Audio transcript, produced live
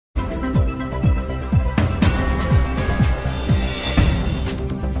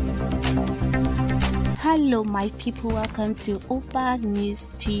Hello my people, welcome to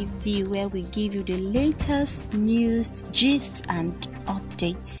Opagnewstv, where we give you the latest news, gist and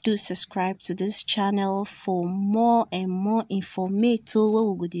updates. Do subscribe to this channel for more and more information where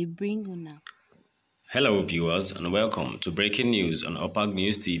we go bring you now. Hello viewers and welcome to breaking news on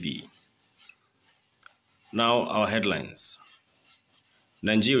Opagnewstv. Now our headlines.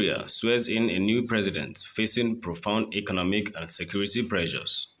 Nigeria swears in a new president facing profound economic and security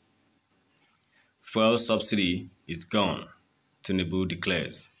pressures. Fuel subsidy is gone, Tinubu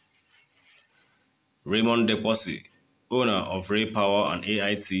declares. Raymond Deposi, owner of Ray Power and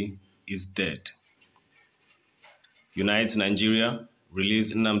AIT, is dead. Unite Nigeria,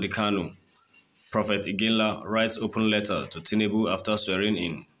 release Nnamdi Kanu. Prophet Iginla writes open letter to Tinubu after swearing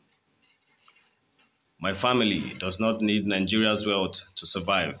in. My family does not need Nigeria's wealth to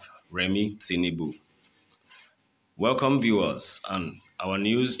survive, Remi Tinubu. Welcome viewers and our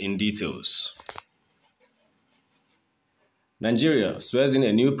news in details. Nigeria swears in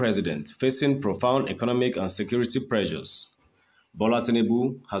a new president facing profound economic and security pressures. Bola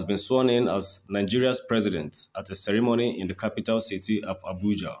Tinubu has been sworn in as Nigeria's president at a ceremony in the capital city of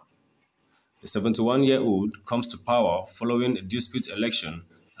Abuja. The 71-year-old comes to power following a dispute election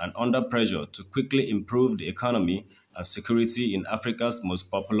and under pressure to quickly improve the economy and security in Africa's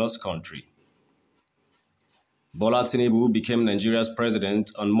most populous country. Bola Tinubu became Nigeria's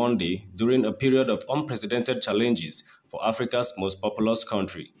president on Monday during a period of unprecedented challenges for Africa's most populous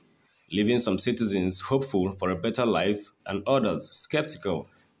country, leaving some citizens hopeful for a better life and others skeptical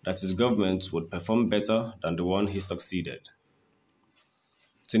that his government would perform better than the one he succeeded.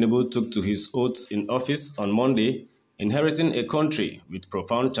 Tinubu took to his oath in office on Monday, inheriting a country with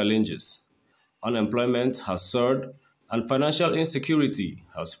profound challenges. Unemployment has soared and financial insecurity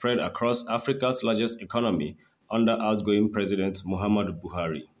has spread across Africa's largest economy under outgoing President Muhammadu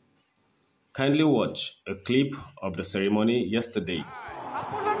Buhari. Kindly watch a clip of the ceremony yesterday.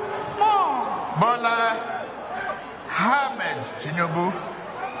 Bola Ahmed Tinubu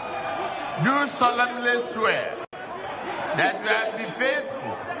do solemnly swear that you will be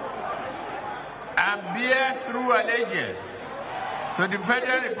faithful and bear true allegiance to the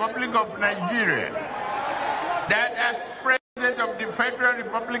Federal Republic of Nigeria, that as President of the Federal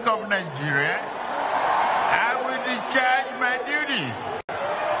Republic of Nigeria, I will discharge my duties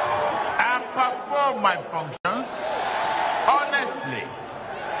and perform my functions honestly,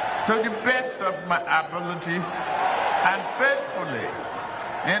 to the best of my ability and faithfully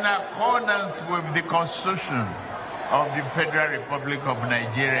in accordance with the Constitution of the Federal Republic of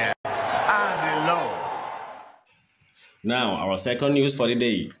Nigeria and the law. Now, our second news for the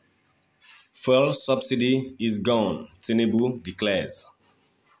day. Fuel subsidy is gone, Tinubu declares.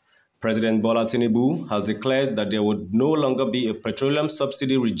 President Bola Tinubu has declared that there would no longer be a petroleum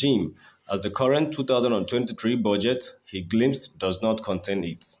subsidy regime as the current 2023 budget he glimpsed does not contain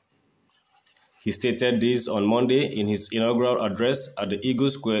it. He stated this on Monday in his inaugural address at the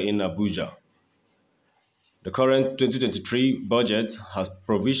Eagle Square in Abuja. The current 2023 budget has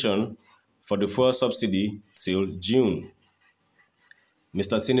provision for the fuel subsidy till June.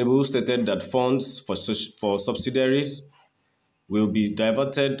 Mr. Tinubu stated that funds for subsidiaries will be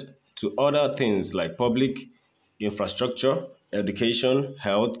diverted to other things like public infrastructure, education,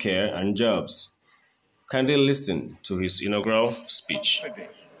 health care, and jobs. Kindly listen to his inaugural speech.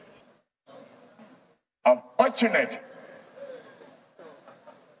 Unfortunate,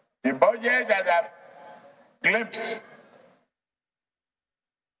 the budget that I've glimpsed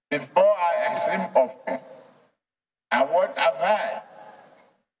before I assumed office and what I've heard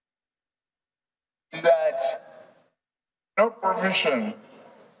is that no provision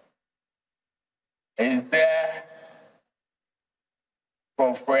is there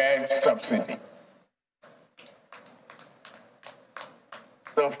for fuel subsidy.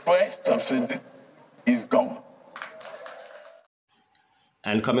 The fuel subsidy is gone.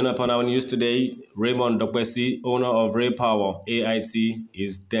 And coming up on our news today, Raymond Deposi, owner of Ray Power, AIT,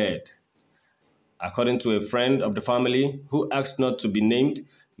 is dead. According to a friend of the family who asked not to be named,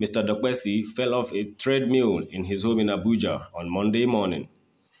 Mr. Deposi fell off a treadmill in his home in Abuja on Monday morning.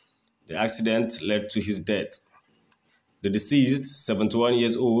 The accident led to his death. The deceased, 71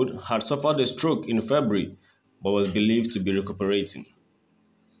 years old, had suffered a stroke in February but was believed to be recuperating.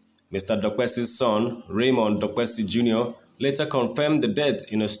 Mr. Deposi's son, Raymond Deposi Jr., later confirmed the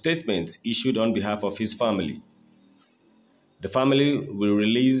death in a statement issued on behalf of his family. The family will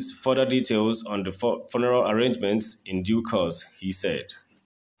release further details on the funeral arrangements in due course, he said.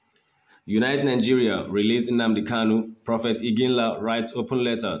 Unite Nigeria released Nnamdi Kanu. Prophet Iginla writes open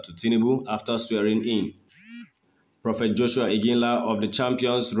letter to Tinubu after swearing in. Prophet Joshua Iginla of the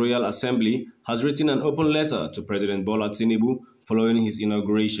Champions Royal Assembly has written an open letter to President Bola Tinubu following his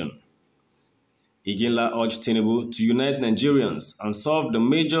inauguration. Iginla urged Tinubu to unite Nigerians and solve the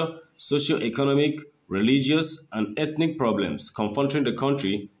major socio-economic, religious, and ethnic problems confronting the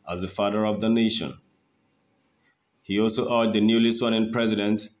country as the father of the nation. He also urged the newly sworn-in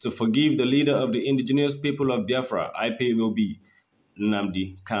president to forgive the leader of the indigenous people of Biafra, IPOB,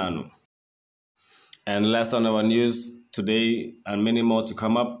 Nnamdi Kanu. And last on our news today, and many more to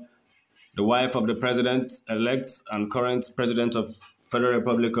come up, the wife of the president-elect and current president of Federal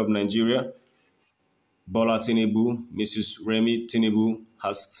Republic of Nigeria, Bola Tinubu, Mrs. Remi Tinubu,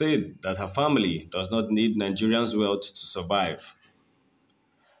 has said that her family does not need Nigerians' wealth to survive.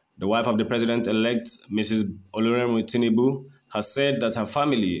 The wife of the president-elect, Mrs. Oluremi Tinubu, has said that her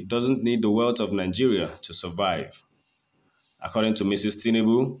family doesn't need the wealth of Nigeria to survive. According to Mrs.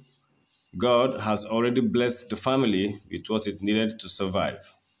 Tinubu, God has already blessed the family with what it needed to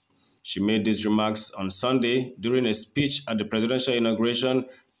survive. She made these remarks on Sunday during a speech at the presidential inauguration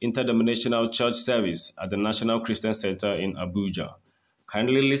interdenominational church service at the National Christian Center in Abuja.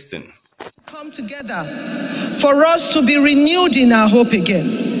 Kindly listen. Come together for us to be renewed in our hope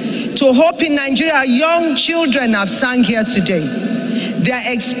again. To hope in Nigeria. Young children have sang here today. They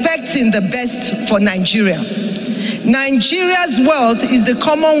are expecting the best for Nigeria. Nigeria's wealth is the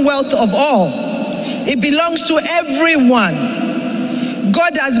commonwealth of all. It belongs to everyone.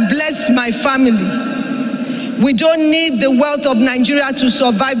 God has blessed my family. We don't need the wealth of Nigeria to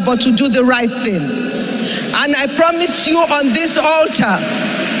survive, but to do the right thing. And I promise you on this altar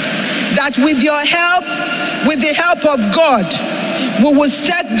that with your help, with the help of God, we will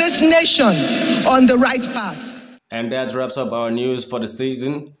set this nation on the right path. And that wraps up our news for the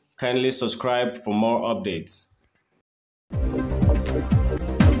season. Kindly subscribe for more updates.